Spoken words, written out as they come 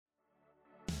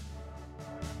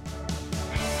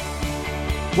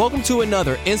Welcome to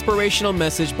another inspirational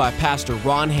message by Pastor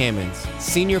Ron Hammonds,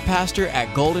 Senior Pastor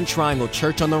at Golden Triangle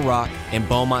Church on the Rock in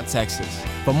Beaumont, Texas.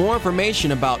 For more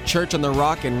information about Church on the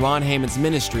Rock and Ron Hammonds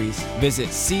Ministries, visit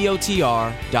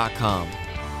cotr.com.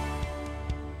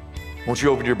 Won't you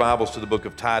open your Bibles to the book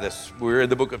of Titus? We're in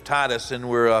the book of Titus, and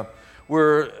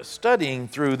we're studying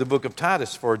through the book of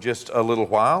Titus for just a little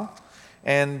while.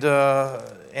 And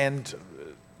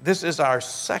this is our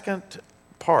second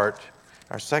part,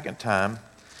 our second time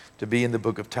to be in the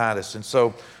book of Titus. And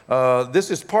so this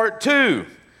is part 2.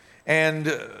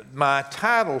 And my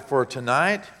title for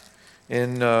tonight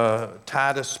in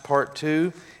Titus part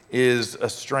 2 is a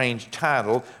strange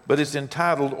title, but it's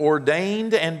entitled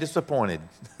Ordained and Disappointed.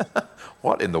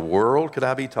 What in the world could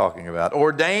I be talking about?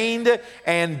 Ordained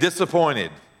and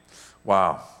Disappointed.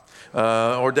 Wow.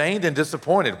 Ordained and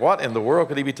disappointed. What in the world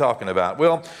could he be talking about?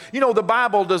 Well, you know, the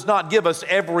Bible does not give us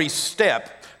every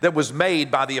step that was made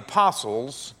by the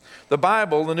apostles. The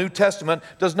Bible, the New Testament,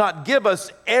 does not give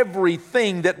us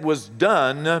everything that was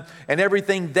done and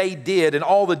everything they did and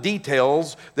all the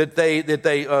details that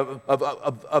they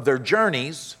of their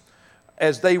journeys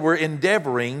as they were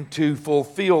endeavoring to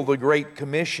fulfill the Great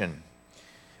Commission.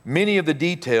 Many of the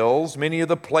details, many of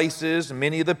the places,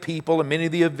 many of the people, and many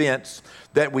of the events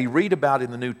that we read about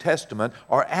in the New Testament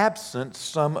are absent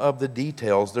some of the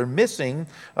details. They're missing,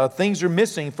 things are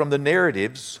missing from the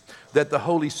narratives that the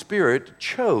Holy Spirit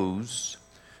chose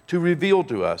to reveal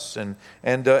to us. And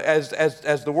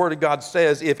as the Word of God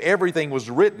says, if everything was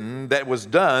written that was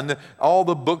done, all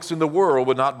the books in the world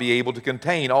would not be able to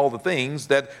contain all the things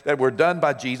that were done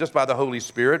by Jesus, by the Holy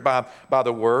Spirit, by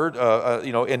the Word,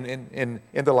 in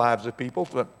the lives of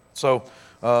people. So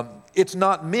it's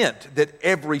not meant that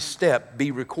every step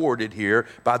be recorded here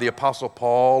by the Apostle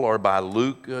Paul or by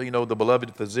Luke, the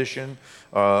beloved physician,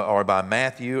 or by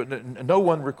Matthew. No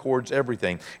one records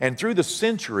everything. And through the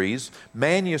centuries,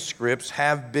 manuscripts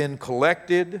have been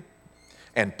collected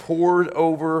and pored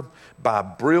over by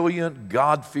brilliant,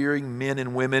 God-fearing men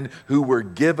and women who were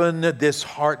given this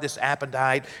heart, this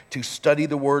appetite to study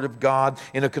the Word of God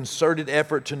in a concerted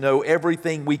effort to know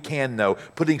everything we can know,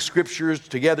 putting Scriptures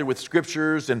together with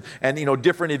Scriptures and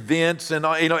different events and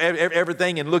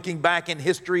everything, and looking back in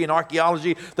history and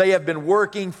archaeology. They have been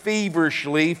working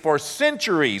feverishly for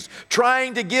centuries,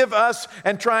 trying to give us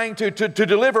and trying to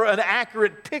deliver an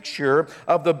accurate picture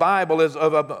of the Bible as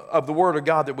of the Word of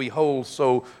God that we hold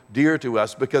so dear to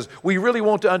us, because we really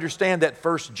want to understand that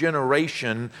first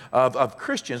generation of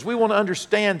Christians. We want to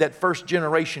understand that first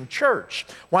generation church.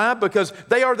 Why? Because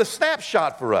they are the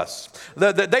snapshot for us.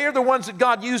 They are the ones that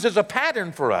God used as a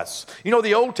pattern for us. You know,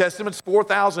 the Old Testament's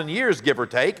 4,000 years, give or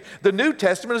take. The New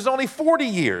Testament is only 40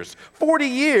 years. 40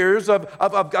 years of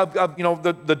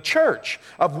the church,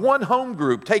 of one home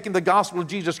group taking the gospel of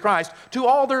Jesus Christ to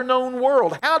all their known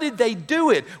world. How did they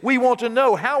do it? We want to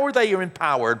know. How were they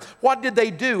empowered? What did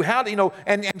they do? How do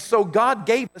and so God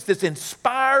gave us this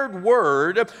inspired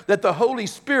word that the Holy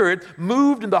Spirit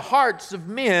moved in the hearts of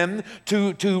men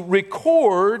to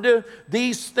record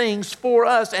these things for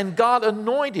us, and God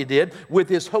anointed it with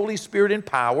His Holy Spirit and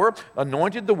power,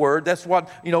 anointed the word. That's what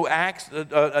Acts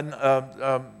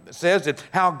says, that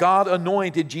how God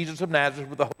anointed Jesus of Nazareth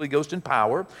with the Holy Ghost and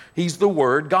power. He's the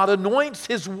Word. God anoints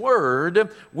His Word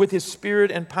with His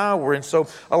Spirit and power. And so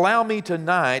allow me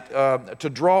tonight to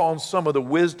draw on some of the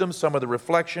wisdom, some of the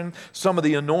reflection, some of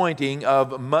the anointing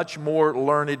of much more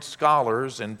learned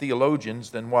scholars and theologians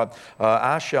than what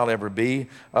I shall ever be.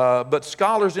 But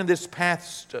scholars in this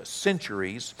past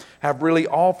centuries have really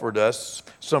offered us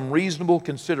some reasonable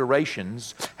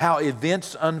considerations how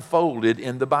events unfolded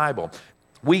in the Bible.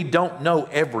 We don't know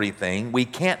everything. We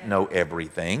can't know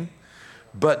everything.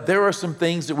 But there are some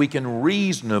things that we can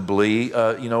reasonably,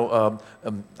 I don't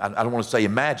want to say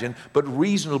imagine, but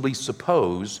reasonably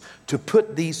suppose to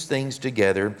put these things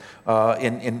together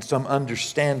in some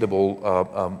understandable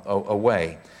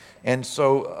way. And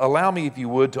so allow me, if you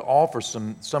would, to offer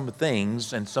some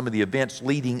things and some of the events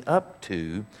leading up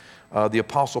to the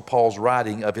Apostle Paul's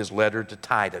writing of his letter to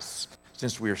Titus.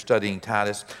 Since we are studying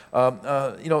Titus,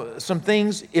 some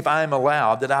things, if I am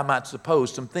allowed, that I might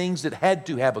suppose, some things that had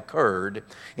to have occurred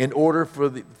in order for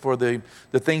the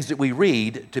things that we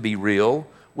read to be real.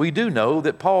 We do know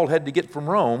that Paul had to get from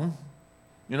Rome,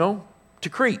 to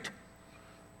Crete.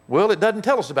 Well, it doesn't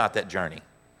tell us about that journey.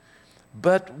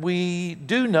 But we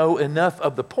do know enough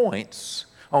of the points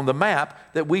on the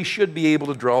map that we should be able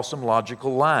to draw some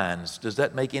logical lines. Does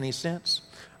that make any sense?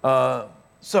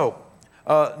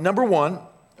 Number one,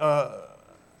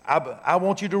 I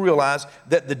want you to realize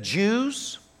that the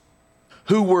Jews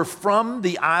who were from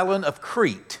the island of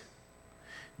Crete,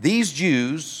 these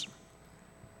Jews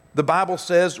the Bible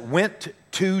says, went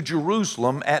to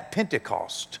Jerusalem at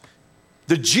Pentecost.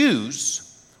 The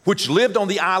Jews, which lived on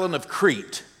the island of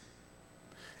Crete,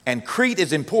 and Crete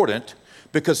is important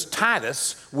because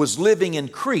Titus was living in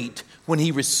Crete when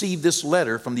he received this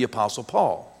letter from the Apostle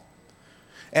Paul.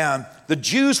 And the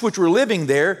Jews which were living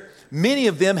there, many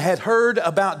of them had heard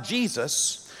about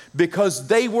Jesus because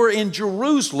they were in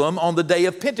Jerusalem on the day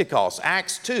of Pentecost.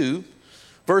 Acts 2,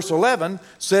 verse 11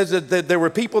 says that there were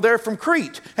people there from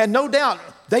Crete. And no doubt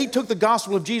they took the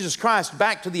gospel of Jesus Christ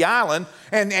back to the island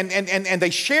and they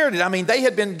shared it. I mean, they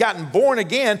had gotten born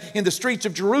again in the streets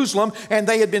of Jerusalem, and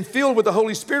they had been filled with the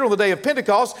Holy Spirit on the day of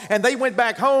Pentecost, and they went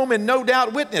back home and no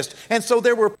doubt witnessed. And so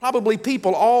there were probably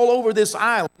people all over this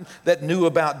island that knew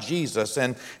about Jesus.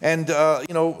 And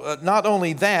not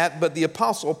only that, but the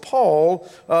Apostle Paul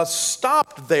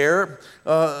stopped there,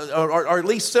 or at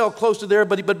least sailed close to there,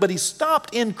 but he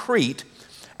stopped in Crete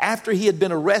after he had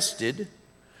been arrested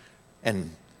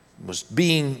and was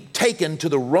being taken to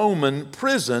the Roman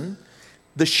prison.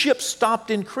 The ship stopped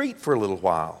in Crete for a little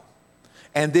while,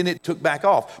 and then it took back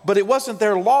off. But it wasn't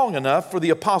there long enough for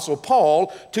the Apostle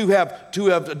Paul to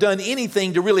have done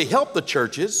anything to really help the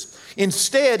churches.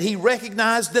 Instead, he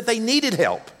recognized that they needed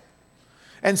help.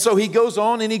 And so he goes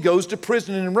on and he goes to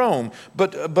prison in Rome.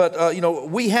 But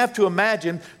we have to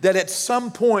imagine that at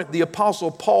some point the Apostle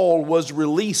Paul was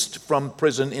released from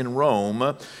prison in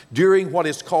Rome during what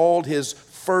is called his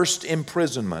first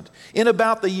imprisonment in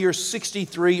about the year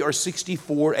 63 or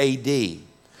 64 AD.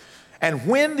 And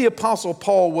when the Apostle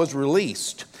Paul was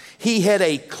released, he had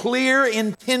a clear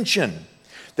intention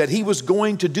that he was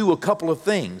going to do a couple of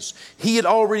things. He had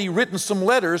already written some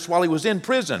letters while he was in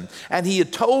prison, and he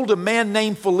had told a man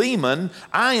named Philemon,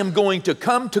 I am going to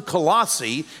come to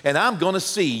Colossae and I'm going to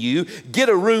see you. Get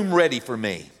a room ready for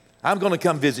me. I'm going to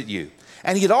come visit you.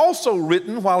 And he had also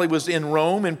written, while he was in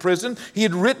Rome in prison, he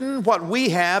had written what we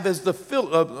have as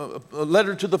the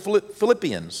letter to the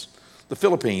Philippians, the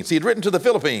Philippines. He had written to the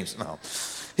Philippines. No.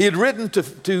 He had written to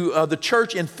the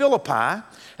church in Philippi,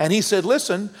 and he said,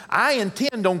 listen, I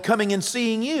intend on coming and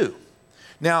seeing you.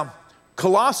 Now,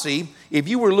 Colossae, if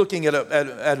you were looking at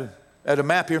a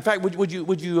map here, in fact, would you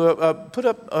put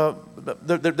up,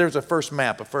 there's a first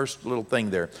map, a first little thing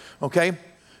there, okay?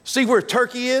 See where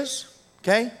Turkey is,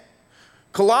 okay?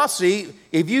 Colossae,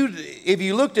 if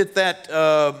you looked at that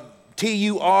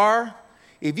T-U-R,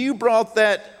 if you brought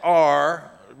that R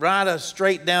right a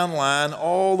straight down line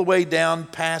all the way down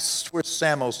past where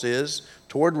Samos is,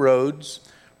 toward Rhodes,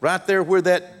 right there where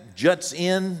that juts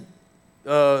in,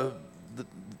 that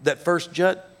first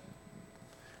jut,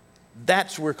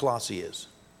 that's where Colossae is.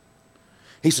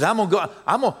 He said,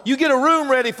 you get a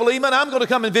room ready, Philemon, I'm going to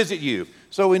come and visit you.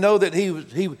 So we know that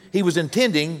he was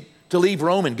intending to leave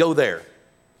Rome and go there.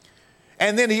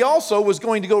 And then he also was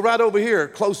going to go right over here,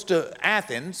 close to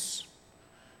Athens,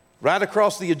 right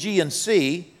across the Aegean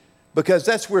Sea, because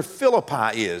that's where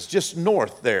Philippi is, just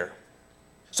north there.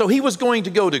 So he was going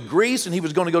to go to Greece and he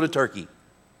was going to go to Turkey.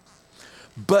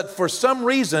 But for some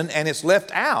reason, and it's left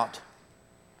out,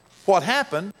 what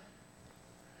happened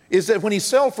is that when he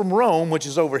sailed from Rome, which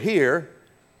is over here,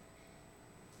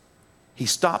 he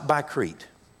stopped by Crete.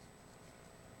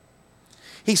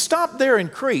 He stopped there in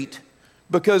Crete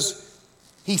because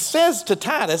he says to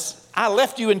Titus, I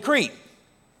left you in Crete.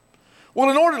 Well,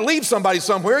 in order to leave somebody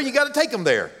somewhere, you got to take them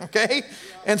there, okay?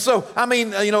 And so,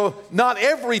 not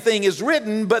everything is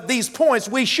written, but these points,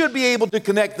 we should be able to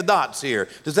connect the dots here.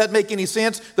 Does that make any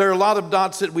sense? There are a lot of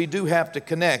dots that we do have to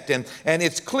connect. And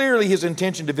it's clearly his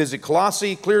intention to visit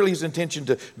Colossae, clearly his intention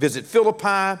to visit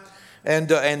Philippi,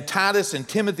 and Titus and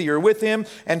Timothy are with him.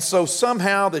 And so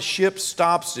somehow the ship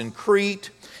stops in Crete,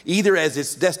 either as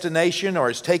its destination or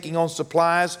it's taking on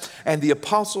supplies. And the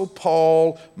Apostle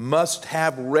Paul must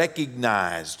have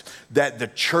recognized that the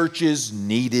churches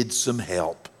needed some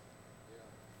help.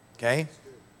 Okay?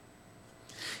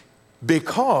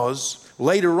 Because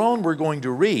later on we're going to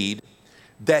read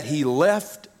that he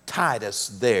left Titus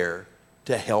there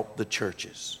to help the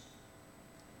churches.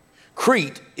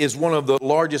 Crete is one of the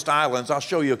largest islands. I'll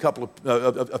show you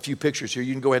a few pictures here.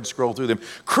 You can go ahead and scroll through them.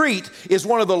 Crete is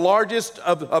one of the largest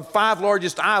of 5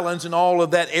 largest islands in all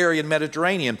of that area in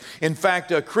Mediterranean. In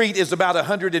fact, Crete is about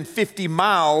 150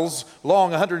 miles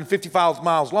long, 155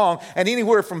 miles long, and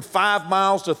anywhere from 5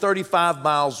 miles to 35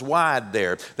 miles wide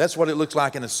there. That's what it looks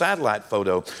like in a satellite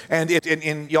photo.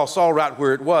 And y'all saw right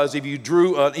where it was. If you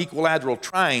drew an equilateral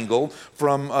triangle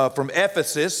from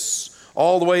Ephesus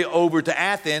all the way over to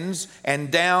Athens and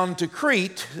down to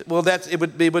Crete, well,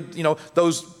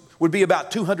 those would be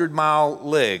about 200-mile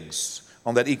legs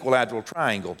on that equilateral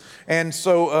triangle. And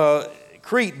so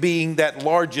Crete being that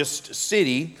largest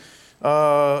city,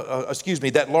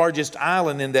 that largest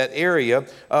island in that area,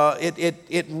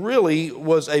 it really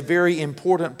was a very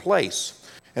important place.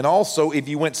 And also, if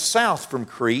you went south from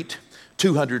Crete,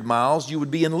 200 miles, you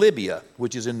would be in Libya,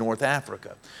 which is in North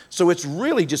Africa. So it's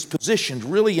really just positioned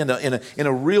really in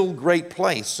a real great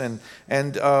place. And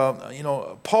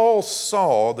Paul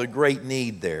saw the great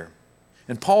need there.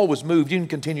 And Paul was moved. You can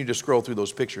continue to scroll through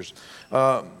these pictures.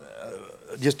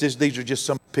 These are just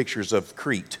some pictures of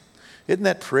Crete. Isn't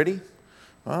that pretty?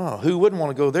 Oh, who wouldn't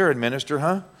want to go there and minister,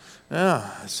 huh?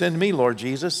 Yeah, send me, Lord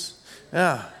Jesus.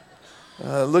 Yeah.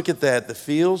 Look at that. The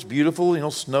fields, beautiful,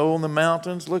 snow on the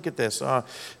mountains. Look at this.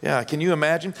 Can you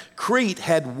imagine? Crete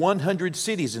had 100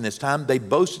 cities in this time. They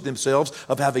boasted themselves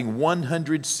of having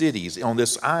 100 cities on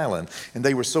this island. And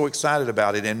they were so excited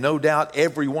about it. And no doubt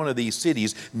every one of these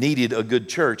cities needed a good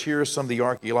church. Here are some of the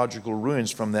archaeological ruins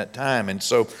from that time. And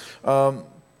so,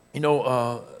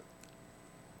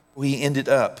 we ended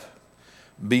up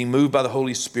being moved by the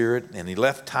Holy Spirit, and he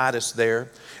left Titus there.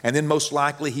 And then most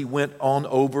likely he went on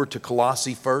over to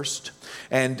Colossae first.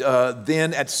 And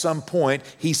then at some point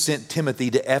he sent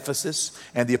Timothy to Ephesus,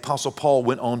 and the Apostle Paul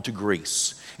went on to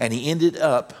Greece. And he ended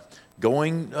up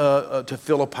going to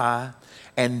Philippi.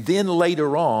 And then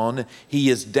later on, he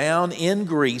is down in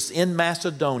Greece, in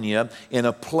Macedonia, in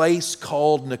a place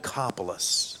called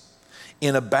Nicopolis,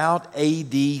 in about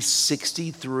AD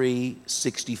 63,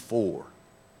 64.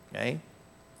 Okay?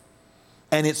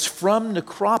 And it's from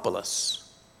Nicopolis.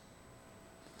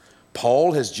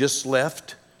 Paul has just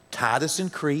left Titus in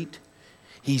Crete.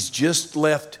 He's just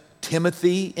left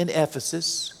Timothy in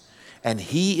Ephesus. And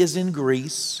he is in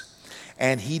Greece.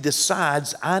 And he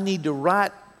decides, I need to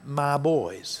write my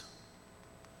boys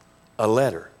a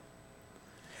letter.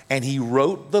 And he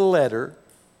wrote the letter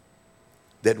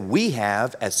that we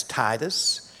have as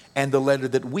Titus and the letter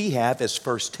that we have as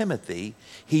 1 Timothy.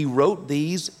 He wrote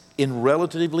these in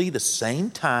relatively the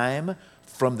same time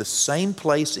from the same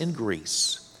place in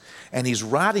Greece. And he's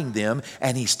writing them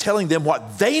and he's telling them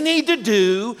what they need to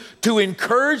do to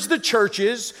encourage the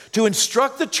churches, to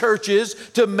instruct the churches,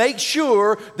 to make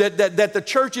sure that the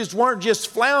churches weren't just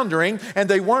floundering and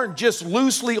they weren't just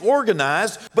loosely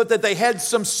organized, but that they had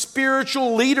some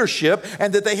spiritual leadership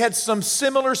and that they had some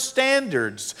similar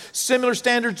standards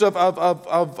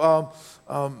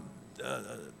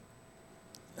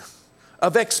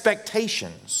of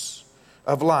expectations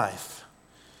of life.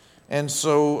 And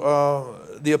so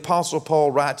the Apostle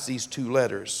Paul writes these two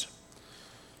letters.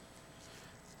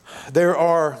 There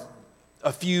are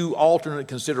a few alternate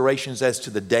considerations as to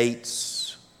the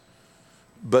dates,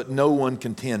 but no one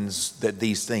contends that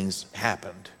these things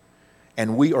happened.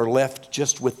 And we are left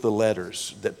just with the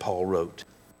letters that Paul wrote.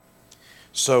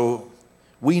 So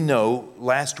we know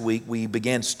last week we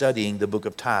began studying the book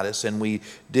of Titus, and we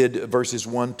did verses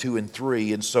 1, 2, and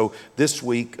 3. And so this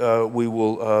week we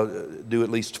will do at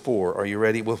least 4. Are you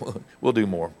ready? We'll do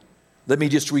more. Let me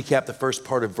just recap the first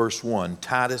part of verse 1.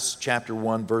 Titus chapter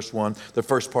 1, verse 1, the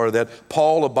first part of that.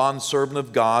 Paul, a bondservant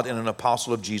of God and an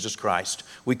apostle of Jesus Christ.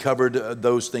 We covered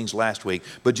those things last week.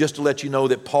 But just to let you know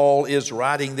that Paul is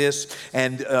writing this,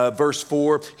 and verse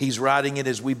 4, he's writing it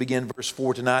as we begin verse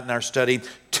 4 tonight in our study,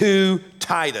 to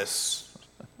Titus,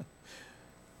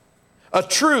 a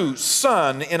true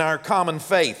son in our common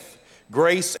faith,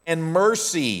 grace and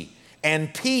mercy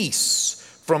and peace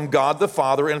from God the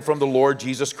Father and from the Lord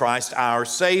Jesus Christ, our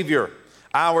Savior.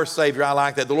 Our Savior, I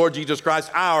like that. The Lord Jesus Christ,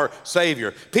 our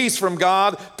Savior. Peace from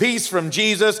God, peace from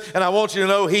Jesus, and I want you to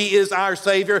know He is our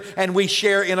Savior, and we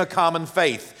share in a common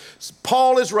faith.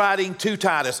 Paul is writing to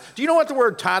Titus. Do you know what the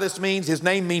word Titus means? His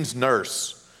name means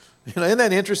nurse. Isn't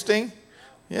that interesting?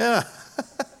 Yeah.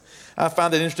 I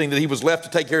find it interesting that he was left to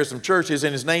take care of some churches,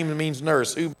 and his name means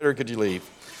nurse. Who better could you leave?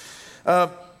 A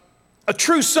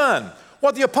true son.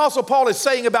 What the Apostle Paul is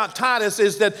saying about Titus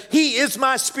is that he is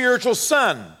my spiritual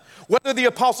son. Whether the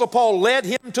Apostle Paul led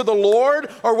him to the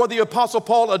Lord or whether the Apostle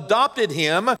Paul adopted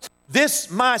him, this,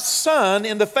 my son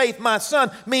in the faith, my son,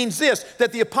 means this,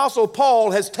 that the Apostle Paul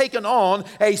has taken on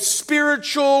a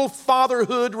spiritual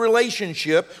fatherhood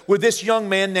relationship with this young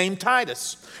man named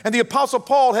Titus. And the Apostle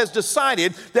Paul has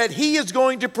decided that he is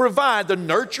going to provide the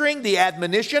nurturing, the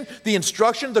admonition, the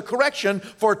instruction, the correction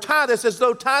for Titus as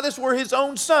though Titus were his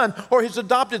own son or his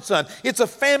adopted son. It's a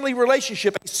family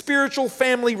relationship, a spiritual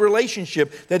family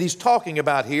relationship that he's talking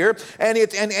about here. And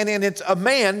it's a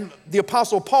man, the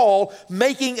Apostle Paul,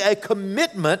 making a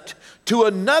commitment to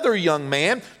another young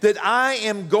man that I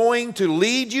am going to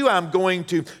lead you. I'm going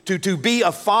to be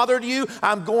a father to you.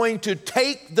 I'm going to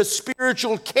take the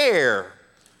spiritual care.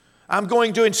 I'm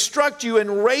going to instruct you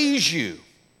and raise you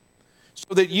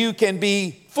so that you can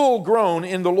be full grown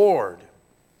in the Lord.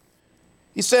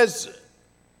 He says,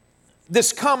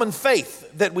 this common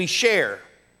faith that we share,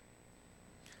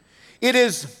 it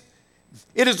is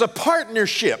a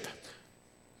partnership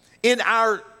in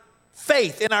our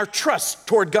faith, in our trust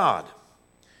toward God.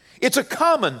 It's a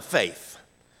common faith.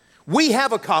 We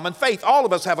have a common faith. All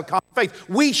of us have a common faith.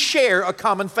 We share a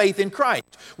common faith in Christ.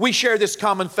 We share this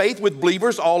common faith with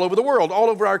believers all over the world,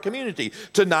 all over our community.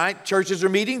 Tonight, churches are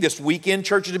meeting. This weekend,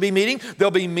 churches will be meeting.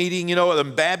 They'll be meeting,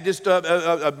 Baptist,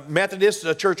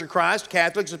 Methodist, Church of Christ,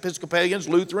 Catholics, Episcopalians,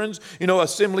 Lutherans,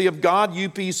 Assembly of God,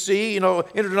 UPC,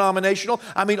 interdenominational.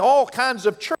 I mean, all kinds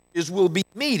of churches will be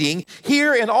meeting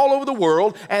here and all over the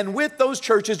world, and with those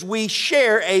churches, we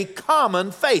share a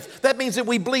common faith. That means that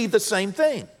we believe the same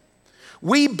thing.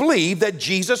 We believe that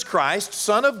Jesus Christ,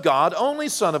 Son of God, only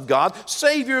Son of God,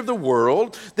 Savior of the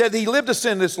world, that He lived a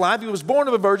sinless life, He was born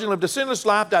of a virgin, lived a sinless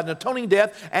life, died an atoning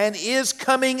death, and is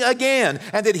coming again,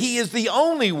 and that He is the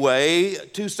only way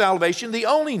to salvation, the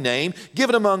only name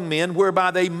given among men whereby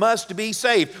they must be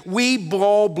saved. We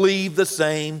all believe the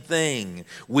same thing.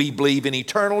 We believe in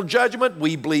eternal judgment.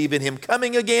 We believe in Him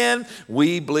coming again.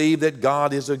 We believe that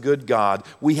God is a good God.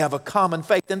 We have a common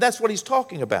faith, and that's what He's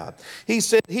talking about. He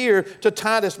said here to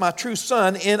Titus, my true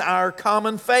son, in our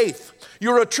common faith.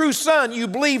 You're a true son. You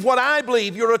believe what I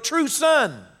believe. You're a true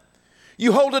son.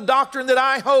 You hold a doctrine that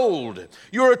I hold.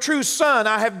 You're a true son.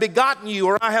 I have begotten you,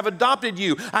 or I have adopted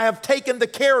you. I have taken the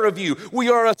care of you. We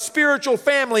are a spiritual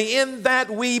family in that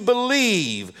we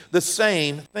believe the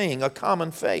same thing, a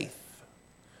common faith.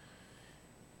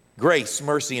 Grace,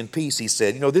 mercy, and peace, he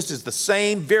said. This is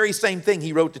the very same thing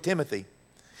he wrote to Timothy.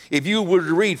 If you were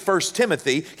to read 1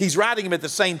 Timothy, he's writing them at the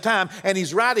same time, and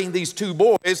he's writing these two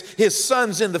boys, his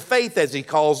sons in the faith, as he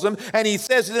calls them, and he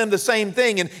says to them the same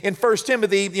thing. In 1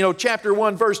 Timothy, chapter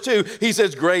 1, verse 2, he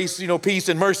says, grace, peace,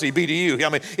 and mercy be to you. I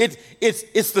mean,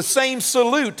 it's the same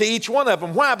salute to each one of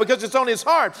them. Why? Because it's on his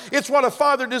heart. It's what a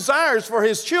father desires for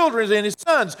his children and his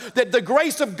sons, that the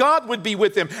grace of God would be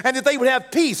with them, and that they would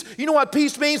have peace. You know what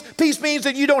peace means? Peace means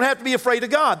that you don't have to be afraid of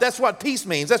God. That's what peace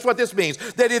means. That's what this means.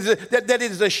 That it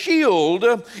is a shield.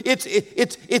 It's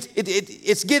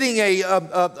getting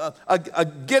a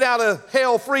get out of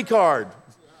hell free card.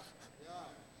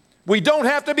 We don't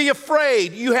have to be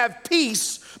afraid. You have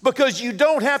peace because you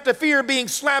don't have to fear being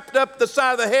slapped up the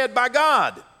side of the head by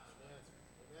God.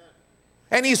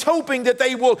 And he's hoping that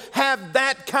they will have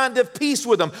that kind of peace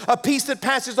with them, a peace that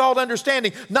passes all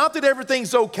understanding. Not that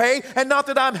everything's okay, and not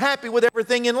that I'm happy with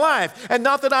everything in life, and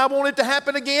not that I want it to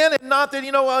happen again, and not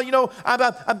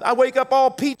that, I wake up all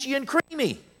peachy and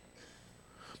creamy.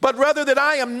 But rather that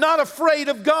I am not afraid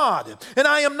of God, and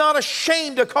I am not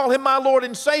ashamed to call Him my Lord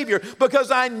and Savior, because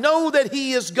I know that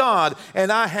He is God,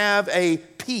 and I have a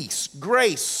peace,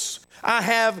 grace. I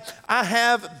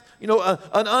have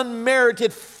an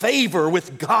unmerited favor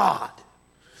with God.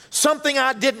 Something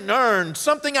I didn't earn,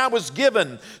 something I was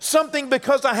given, something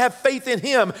because I have faith in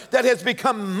Him that has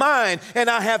become mine, and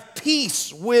I have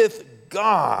peace with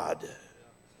God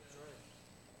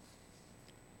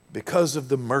because of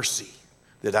the mercy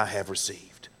that I have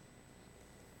received.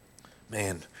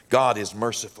 Man, God is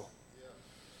merciful.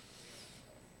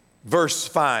 Verse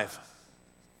 5.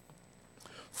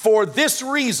 For this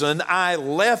reason I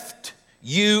left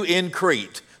you in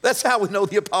Crete. That's how we know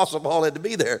the Apostle Paul had to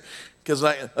be there. Because,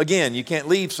 again, you can't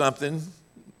leave something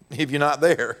if you're not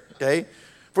there, okay?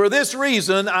 For this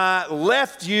reason, I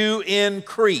left you in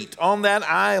Crete, on that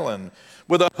island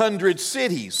with 100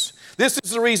 cities. This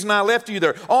is the reason I left you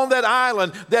there. On that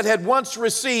island that had once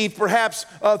received, perhaps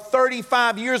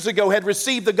 35 years ago, had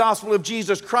received the gospel of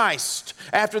Jesus Christ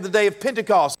after the day of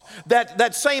Pentecost.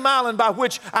 That same island by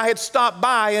which I had stopped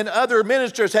by and other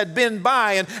ministers had been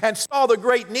by and saw the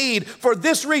great need. For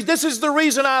this reason, this is the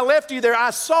reason I left you there.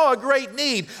 I saw a great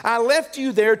need. I left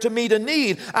you there to meet a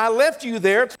need. I left you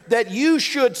there that you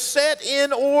should set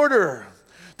in order,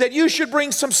 that you should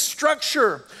bring some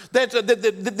structure. That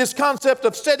this concept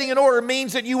of setting in order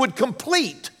means that you would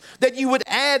complete, that you would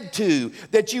add to,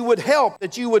 that you would help,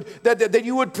 that you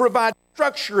would provide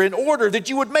structure and order, that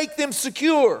you would make them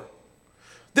secure.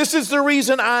 This is the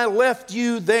reason I left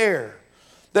you there,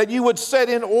 that you would set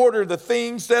in order the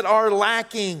things that are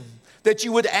lacking, that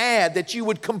you would add, that you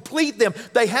would complete them.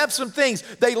 They have some things.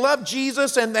 They love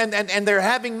Jesus and they're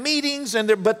having meetings,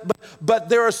 but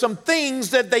there are some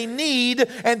things that they need,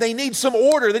 and they need some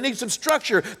order. They need some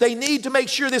structure. They need to make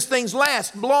sure this thing's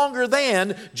lasts longer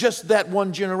than just that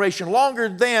one generation, longer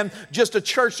than just a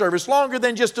church service, longer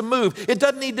than just a move. It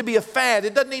doesn't need to be a fad.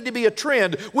 It doesn't need to be a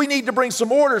trend. We need to bring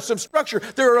some order, some structure.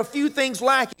 There are a few things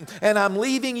lacking, and I'm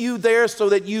leaving you there so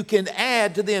that you can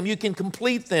add to them. You can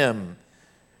complete them.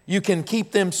 You can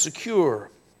keep them secure.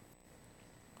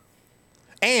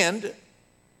 and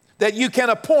that you can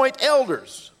appoint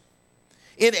elders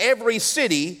in every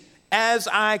city as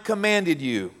I commanded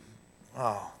you.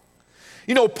 Oh.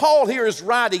 You know, Paul here is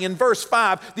writing in verse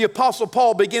 5, the Apostle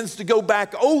Paul begins to go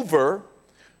back over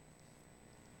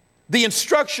the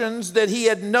instructions that he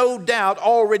had no doubt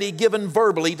already given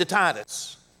verbally to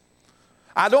Titus.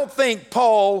 I don't think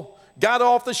Paul got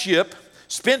off the ship,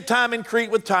 spent time in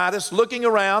Crete with Titus, looking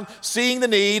around, seeing the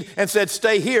need, and said,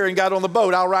 stay here, and got on the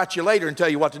boat. I'll write you later and tell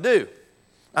you what to do.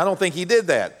 I don't think he did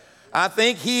that. I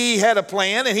think he had a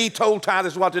plan, and he told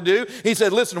Titus what to do. He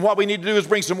said, listen, what we need to do is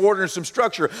bring some order and some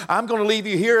structure. I'm going to leave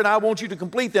you here, and I want you to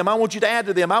complete them. I want you to add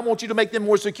to them. I want you to make them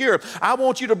more secure. I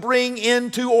want you to bring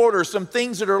into order some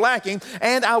things that are lacking,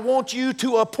 and I want you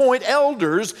to appoint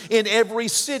elders in every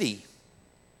city.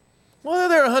 Well,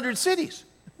 there are 100 cities.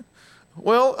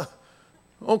 Well,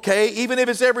 okay, even if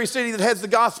it's every city that has the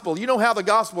gospel. You know how the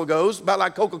gospel goes, about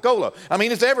like Coca-Cola. I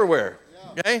mean, it's everywhere,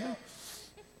 okay?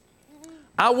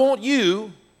 I want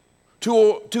you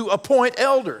to appoint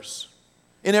elders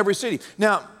in every city.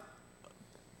 Now,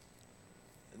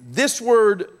 this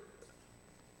word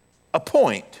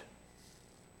appoint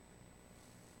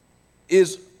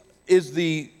is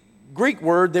the Greek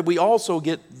word that we also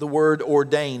get the word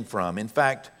ordained from. In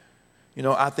fact, you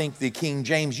know, I think the King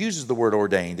James uses the word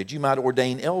ordained, that you might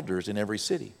ordain elders in every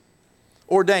city.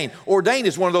 Ordained. Ordained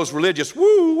is one of those religious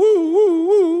woo, woo, woo,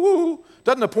 woo, woo.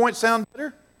 Doesn't appoint sound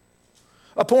better?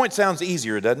 Appoint sounds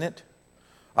easier, doesn't it?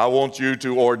 I want you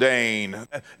to ordain.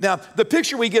 Now, the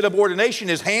picture we get of ordination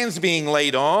is hands being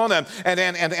laid on and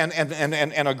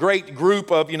a great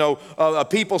group of,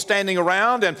 people standing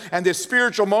around and this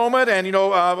spiritual moment and,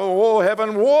 oh,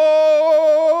 heaven,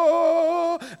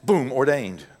 whoa, boom,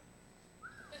 ordained.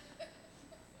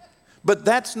 But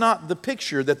that's not the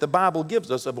picture that the Bible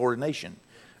gives us of ordination.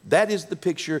 That is the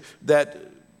picture that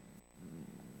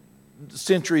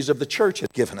centuries of the church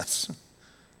have given us.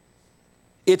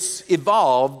 It's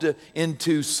evolved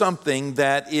into something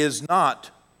that is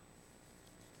not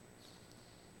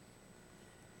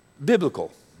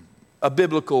biblical, a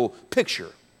biblical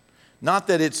picture. Not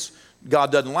that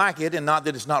God doesn't like it and not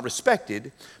that it's not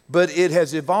respected, but it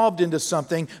has evolved into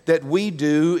something that we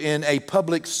do in a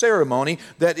public ceremony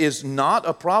that is not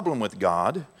a problem with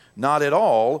God, not at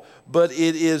all, but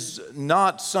it is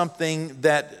not something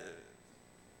that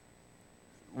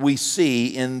we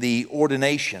see in the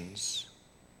ordinations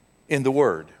in the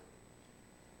Word.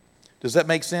 Does that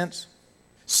make sense?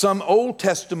 Some Old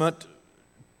Testament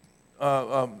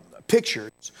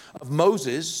pictures of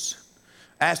Moses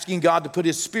asking God to put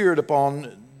His Spirit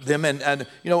upon them,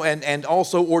 and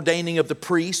also ordaining of the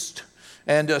priest,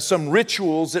 and some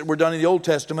rituals that were done in the Old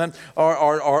Testament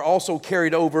are also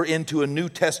carried over into a New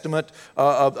Testament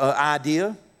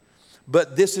idea.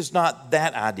 But this is not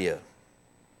that idea.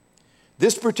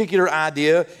 This particular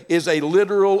idea is a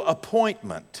literal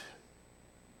appointment.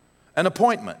 An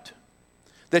appointment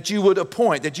that you would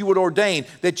appoint, that you would ordain,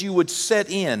 that you would set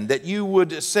in, that you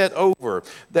would set over,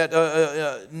 that,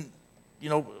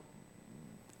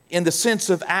 in the sense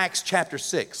of Acts chapter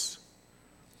 6.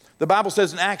 The Bible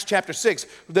says in Acts chapter 6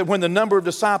 that when the number of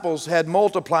disciples had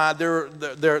multiplied,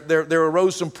 there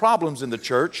arose some problems in the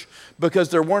church because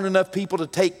there weren't enough people to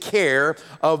take care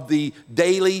of the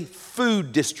daily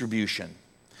food distribution.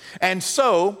 And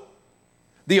so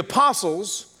the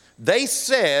apostles, they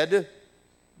said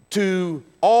to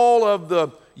all of the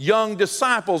young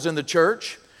disciples in the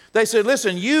church, they said,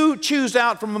 listen, you choose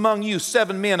out from among you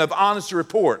 7 men of honest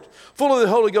report, full of the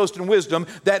Holy Ghost and wisdom,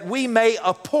 that we may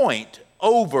appoint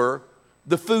over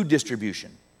the food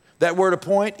distribution. That word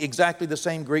appoint, exactly the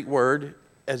same Greek word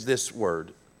as this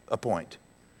word, appoint.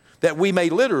 That we may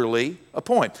literally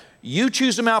appoint. You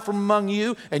choose them out from among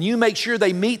you, and you make sure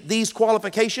they meet these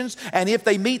qualifications. And if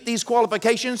they meet these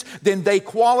qualifications, then they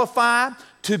qualify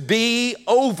to be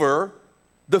over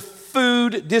the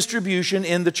food distribution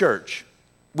in the church.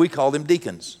 We call them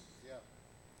deacons.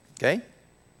 Okay?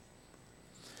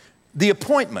 The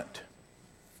appointment,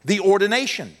 the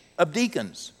ordination of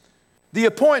deacons, the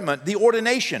appointment, the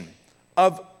ordination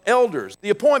of elders, the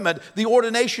appointment, the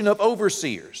ordination of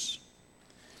overseers.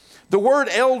 The word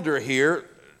elder here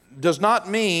does not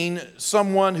mean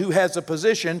someone who has a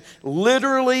position.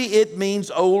 Literally, it means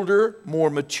older, more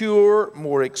mature,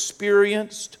 more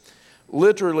experienced.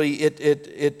 Literally,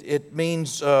 it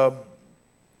means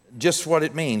just what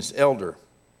it means, elder.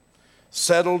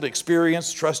 Settled,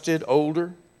 experienced, trusted,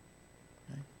 older.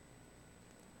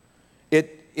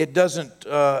 It doesn't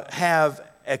have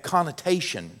a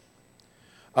connotation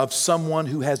of someone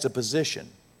who has a position.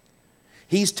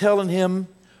 He's telling him,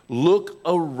 look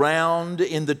around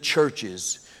in the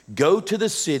churches. Go to the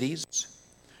cities.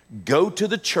 go to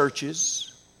the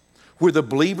churches where the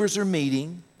believers are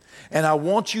meeting, and I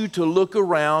want you to look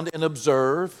around and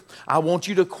observe. I want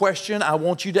you to question. I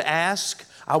want you to ask.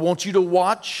 I want you to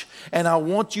watch. And I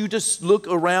want you to look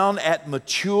around at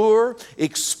mature,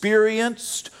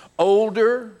 experienced,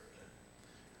 older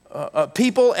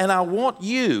people. And I want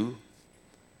you,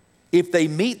 if they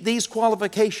meet these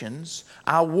qualifications,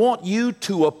 I want you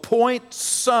to appoint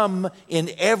some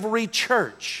in every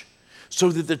church so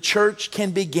that the church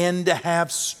can begin to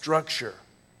have structure.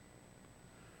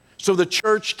 So the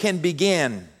church can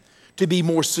begin to be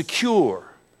more secure,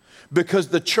 because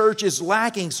the church is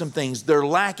lacking some things. They're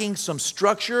lacking some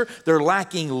structure. They're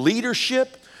lacking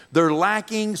leadership. They're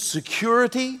lacking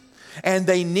security. And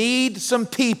they need some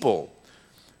people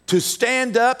to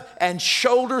stand up and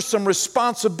shoulder some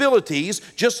responsibilities,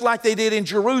 just like they did in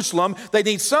Jerusalem. They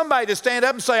need somebody to stand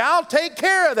up and say, I'll take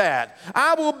care of that.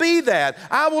 I will be that.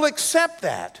 I will accept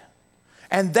that.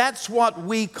 And that's what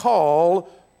we call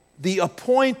the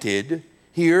appointed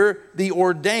here, the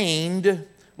ordained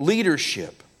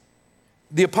leadership.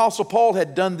 The Apostle Paul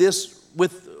had done this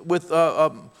with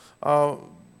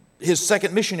his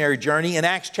second missionary journey in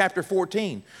Acts chapter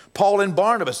 14. Paul and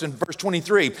Barnabas in verse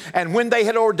 23. And when they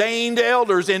had ordained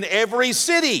elders in every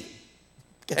city.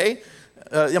 Okay?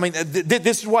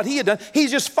 This is what he had done.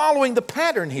 He's just following the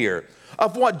pattern here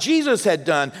of what Jesus had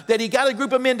done, that he got a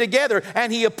group of men together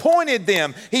and he appointed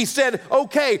them. He said,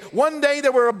 okay, one day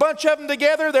there were a bunch of them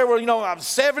together. There were,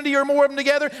 70 or more of them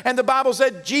together. And the Bible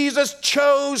said Jesus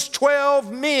chose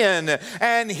 12 men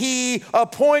and he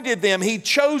appointed them. He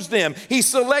chose them. He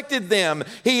selected them.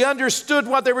 He understood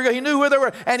what they were going. He knew who they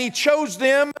were. And he chose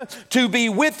them to be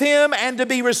with him and to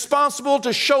be responsible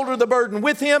to shoulder the burden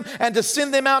with him and to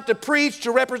send them out to preach,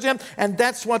 to represent. And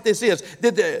that's what this is.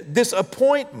 This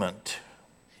appointment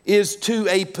is to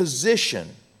a position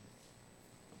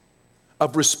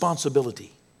of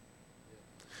responsibility.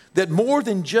 That more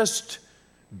than just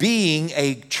being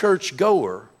a church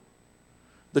goer,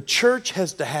 the church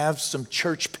has to have some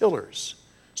church pillars,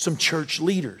 some church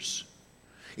leaders,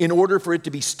 in order for it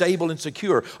to be stable and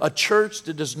secure. A church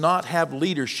that does not have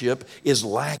leadership is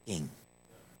lacking.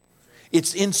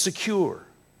 It's insecure.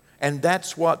 And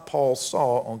that's what Paul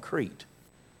saw on Crete.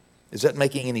 Is that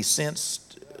making any sense?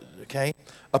 Okay.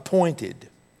 Appointed.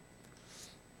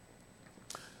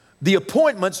 The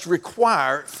appointments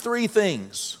require three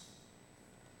things.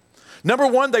 Number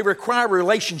one, they require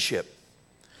relationship.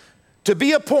 To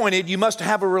be appointed, you must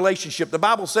have a relationship. The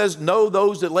Bible says, know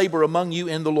those that labor among you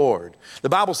in the Lord. The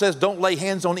Bible says, don't lay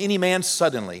hands on any man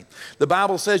suddenly. The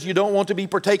Bible says you don't want to be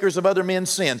partakers of other men's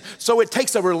sins. So it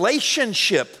takes a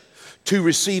relationship to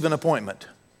receive an appointment.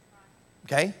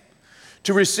 Okay?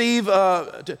 To receive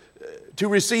an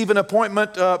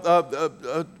appointment,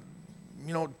 to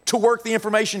work the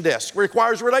information desk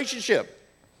requires relationship.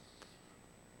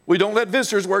 We don't let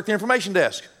visitors work the information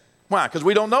desk. Why? Because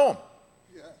we don't know them.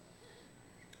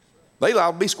 They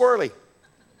will be squirrely.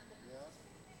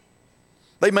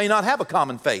 They may not have a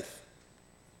common faith.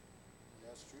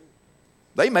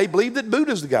 They may believe that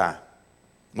Buddha's the guy.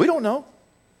 We don't know.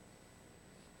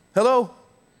 Hello?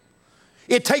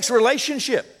 It takes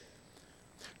relationship.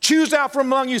 Choose out from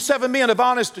among you 7 men of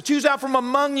honest. Choose out from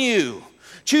among you.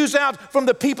 Choose out from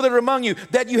the people that are among you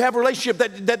that you have a relationship,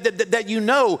 that you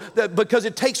know, because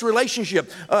it takes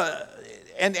relationship.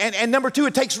 And number two,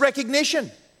 it takes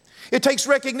recognition. It takes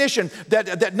recognition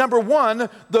that number one,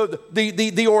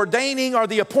 the ordaining or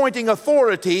the appointing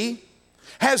authority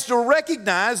has to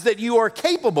recognize that you are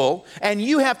capable, and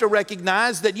you have to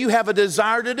recognize that you have a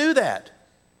desire to do that.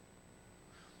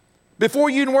 Before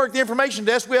you can work the information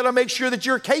desk, we ought to make sure that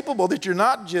you're capable, that you're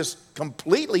not just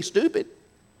completely stupid.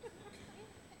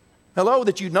 Hello,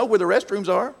 that you know where the restrooms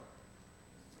are,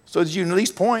 so that you can at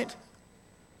least point.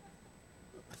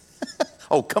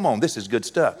 Oh, come on, this is good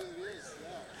stuff.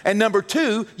 And number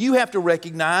two, you have to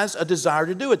recognize a desire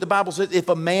to do it. The Bible says if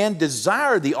a man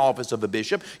desire the office of a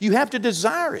bishop, you have to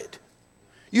desire it.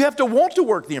 You have to want to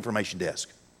work the information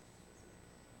desk.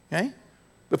 Okay?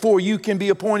 Before you can be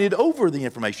appointed over the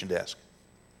information desk.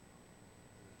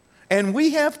 And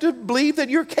we have to believe that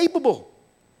you're capable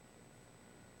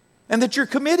and that you're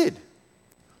committed.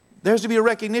 There has to be a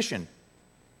recognition.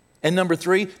 And number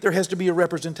three, there has to be a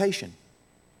representation.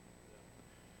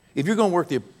 If you're going to work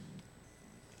the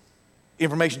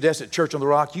information desk at Church on the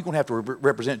Rock, you're going to have to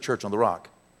represent Church on the Rock.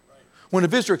 When a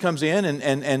visitor comes in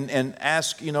and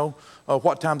asks,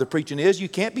 what time the preaching is, you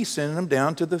can't be sending them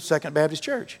down to the Second Baptist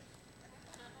Church.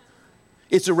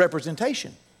 It's a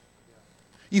representation.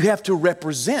 You have to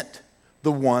represent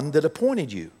the one that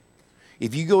appointed you.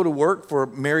 If you go to work for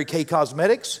Mary Kay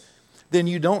Cosmetics, then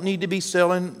you don't need to be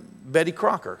selling Betty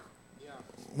Crocker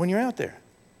when you're out there.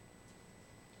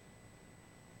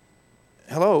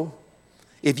 Hello?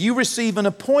 If you receive an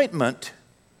appointment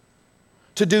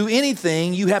to do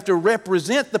anything, you have to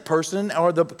represent the person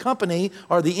or the company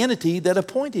or the entity that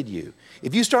appointed you.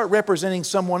 If you start representing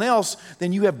someone else,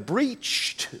 then you have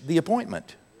breached the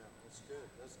appointment.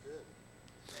 That's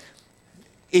good.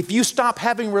 If you stop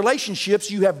having relationships,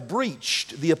 you have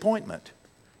breached the appointment.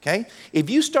 Okay? If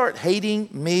you start hating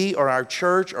me or our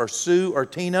church or Sue or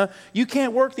Tina, you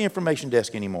can't work the information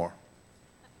desk anymore.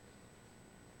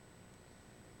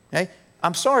 Okay?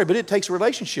 I'm sorry, but it takes a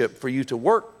relationship for you to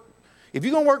work. If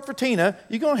you're going to work for Tina,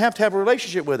 you're going to have a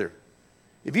relationship with her.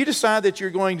 If you decide that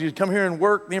you're going to come here and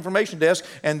work the information desk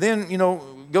and then,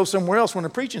 go somewhere else when the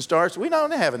preaching starts, we're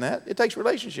not having that. It takes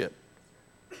relationship.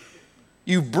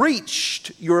 You've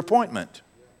breached your appointment.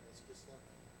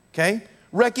 Okay?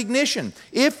 Recognition.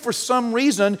 If for some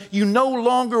reason you no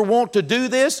longer want to do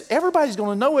this, everybody's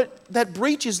going to know it. That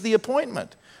breaches the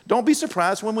appointment. Don't be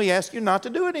surprised when we ask you not to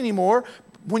do it anymore,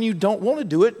 when you don't want to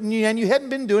do it and you hadn't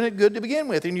been doing it good to begin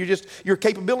with, and your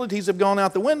capabilities have gone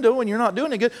out the window and you're not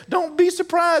doing it good. Don't be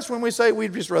surprised when we say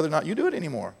we'd just rather not you do it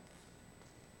anymore.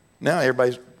 Now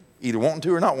everybody's either wanting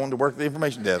to or not wanting to work the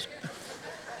information desk.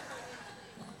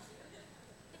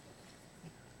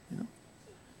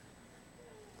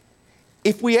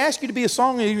 If we ask you to be a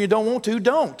song leader and you don't want to,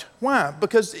 don't. Why?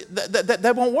 Because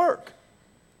that won't work.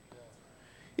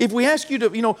 If we ask you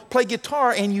to, play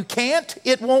guitar and you can't,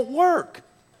 it won't work.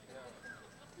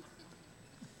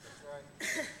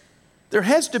 There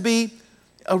has to be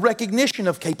a recognition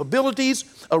of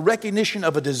capabilities, a recognition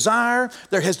of a desire.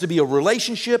 There has to be a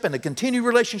relationship and a continued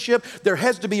relationship. There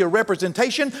has to be a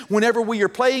representation. Whenever we are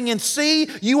playing in C,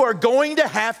 you are going to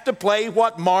have to play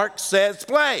what Mark says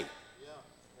play.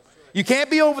 You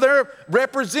can't be over there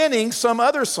representing some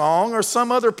other song or some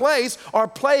other place or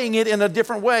playing it in a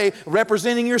different way,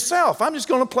 representing yourself. I'm just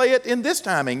going to play it in this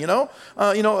timing,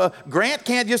 Grant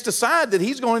can't just decide that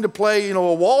he's going to play, a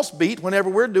waltz beat whenever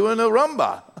we're doing a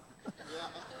rumba.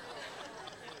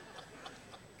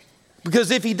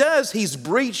 Because if he does, he's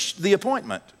breached the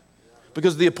appointment.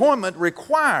 Because the appointment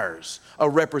requires a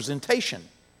representation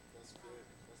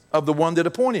of the one that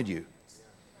appointed you.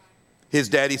 His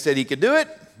daddy said he could do it.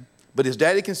 But his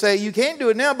daddy can say, you can't do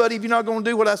it now, buddy, if you're not going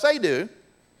to do what I say do.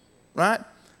 Right?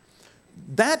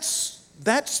 That's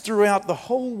throughout the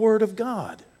whole Word of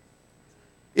God.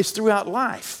 It's throughout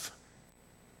life.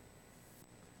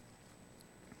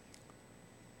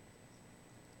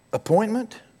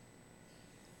 Appointment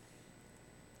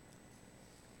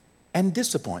and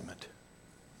disappointment.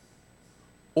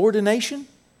 Ordination,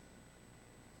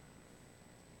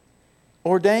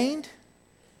 ordained,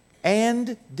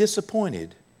 and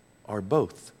disappointed are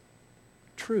both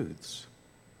truths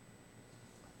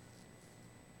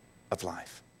of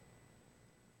life.